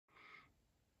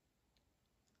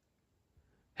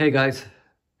Hey guys,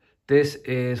 this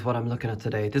is what I'm looking at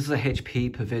today. This is a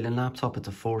HP Pavilion laptop. It's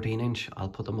a 14-inch. I'll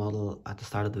put the model at the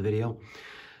start of the video.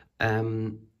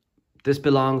 This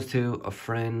belongs to a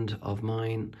friend of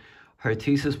mine. Her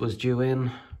thesis was due in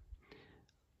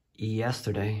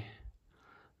yesterday,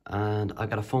 and I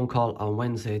got a phone call on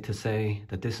Wednesday to say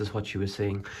that this is what she was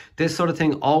seeing. This sort of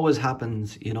thing always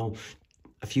happens, you know,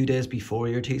 a few days before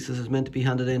your thesis is meant to be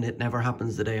handed in. It never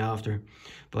happens the day after.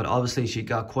 But obviously she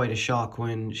got quite a shock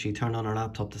when she turned on her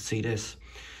laptop to see this.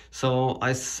 So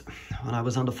when I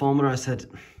was on the phone with her, I said,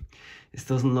 this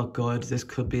doesn't look good. This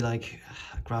could be like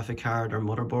a graphic card or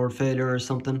motherboard failure or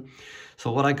something.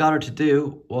 So what I got her to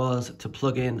do was to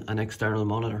plug in an external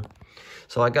monitor.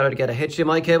 So I got her to get a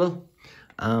HDMI cable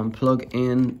and plug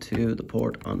into the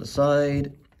port on the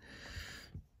side.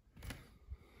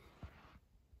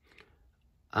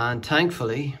 And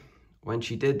thankfully, when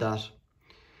she did that,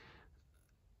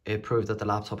 it proved that the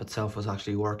laptop itself was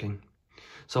actually working.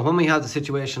 So when we have a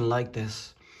situation like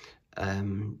this,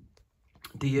 the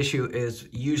issue is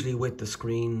usually with the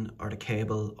screen or the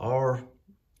cable or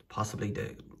possibly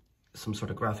some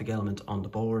sort of graphic element on the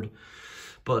board.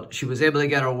 But she was able to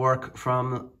get her work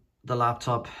from the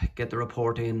laptop, get the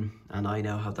report in, and I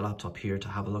now have the laptop here to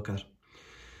have a look at.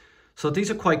 So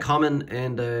these are quite common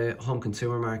in the home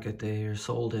consumer market. They are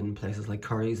sold in places like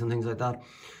Currys and things like that.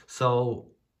 So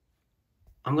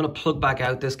I'm going to plug back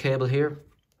out this cable here.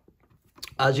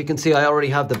 As you can see, I already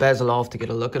have the bezel off to get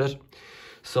a look at it.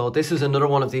 So this is another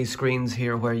one of these screens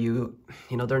here where you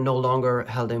know, they're no longer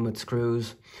held in with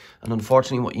screws. And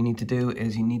unfortunately, what you need to do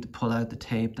is you need to pull out the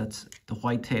tape, that's the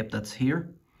white tape that's here,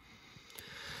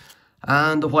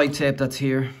 and the white tape that's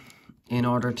here, in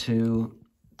order to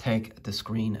take the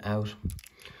screen out.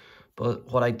 But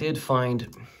what I did find,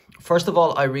 first of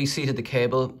all, I reseated the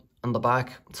cable on the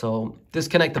back. So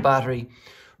disconnect the battery,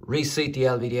 reseat the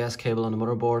LVDS cable on the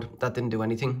motherboard. That didn't do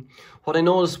anything. What I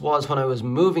noticed was when I was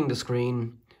moving the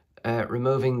screen,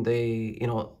 removing the,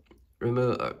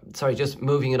 just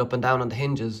moving it up and down on the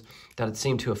hinges, that it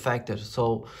seemed to affect it.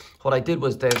 So what I did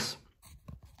was this.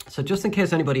 So just in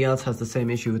case anybody else has the same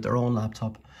issue with their own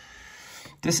laptop,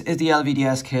 this is the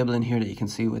LVDS cable in here that you can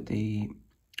see with the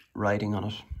writing on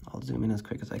it. I'll zoom in as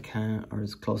quick as I can, or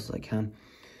as close as I can.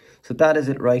 So that is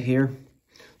it right here.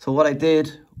 So what I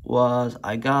did was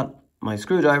I got my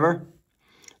screwdriver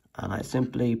and I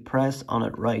simply press on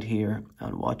it right here,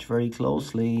 and watch very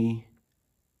closely.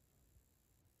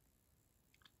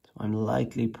 So I'm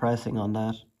lightly pressing on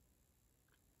that.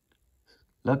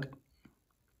 Look.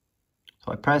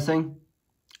 So I'm pressing,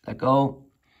 let go,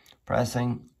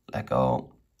 pressing, let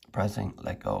go, pressing,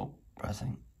 let go,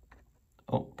 pressing,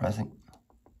 pressing.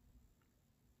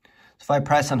 So if I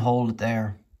press and hold it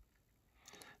there,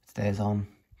 it stays on.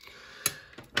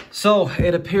 So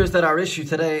it appears that our issue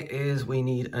today is we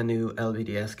need a new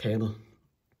LVDS cable.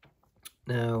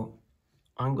 Now,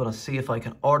 I'm going to see if I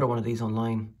can order one of these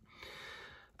online,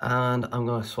 and I'm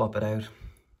going to swap it out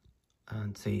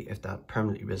and see if that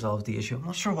permanently resolves the issue. I'm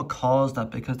not sure what caused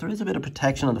that, because there is a bit of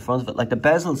protection on the front of it. Like the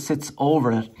bezel sits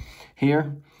over it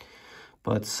here,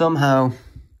 but somehow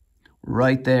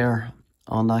right there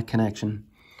on that connection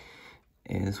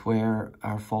is where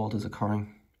our fault is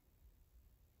occurring.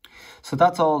 So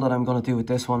that's all that I'm going to do with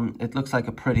this one. It looks like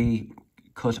a pretty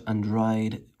cut and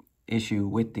dried issue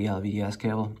with the LVDS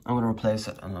cable. I'm going to replace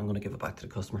it and I'm going to give it back to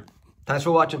the customer. Thanks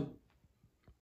for watching.